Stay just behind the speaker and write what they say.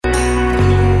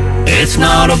It's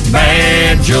not a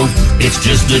bad joke, it's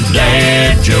just a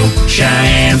dad joke.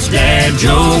 Cheyenne's dad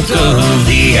joke of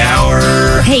the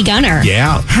hour. Hey, Gunner.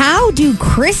 Yeah. How do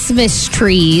Christmas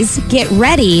trees get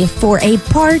ready for a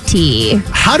party?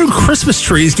 How do Christmas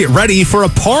trees get ready for a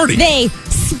party? They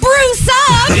spruce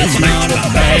up. It's not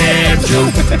a bad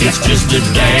joke, it's just a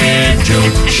dad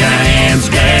joke. Cheyenne's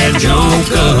dad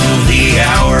joke of the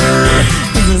hour.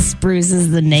 The spruce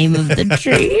is the name of the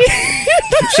tree.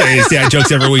 Cheyenne's dad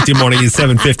jokes every weekday morning at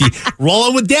 7:50.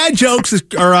 Rolling with dad jokes,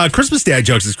 or Christmas dad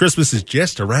jokes, as Christmas is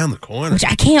just around the corner. Which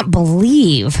I can't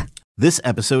believe. This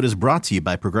episode is brought to you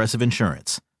by Progressive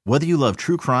Insurance. Whether you love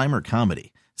true crime or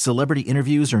comedy, celebrity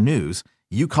interviews or news,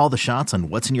 you call the shots on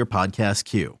what's in your podcast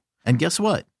queue. And guess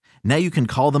what? Now you can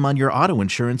call them on your auto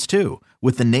insurance too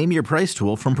with the Name Your Price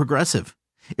tool from Progressive.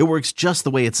 It works just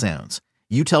the way it sounds.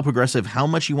 You tell Progressive how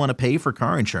much you want to pay for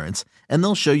car insurance, and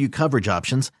they'll show you coverage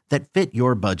options that fit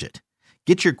your budget.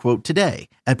 Get your quote today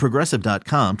at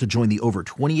Progressive.com to join the over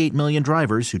 28 million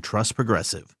drivers who trust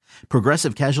Progressive.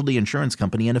 Progressive Casualty Insurance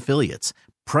Company and Affiliates.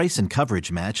 Price and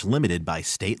coverage match limited by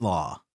state law.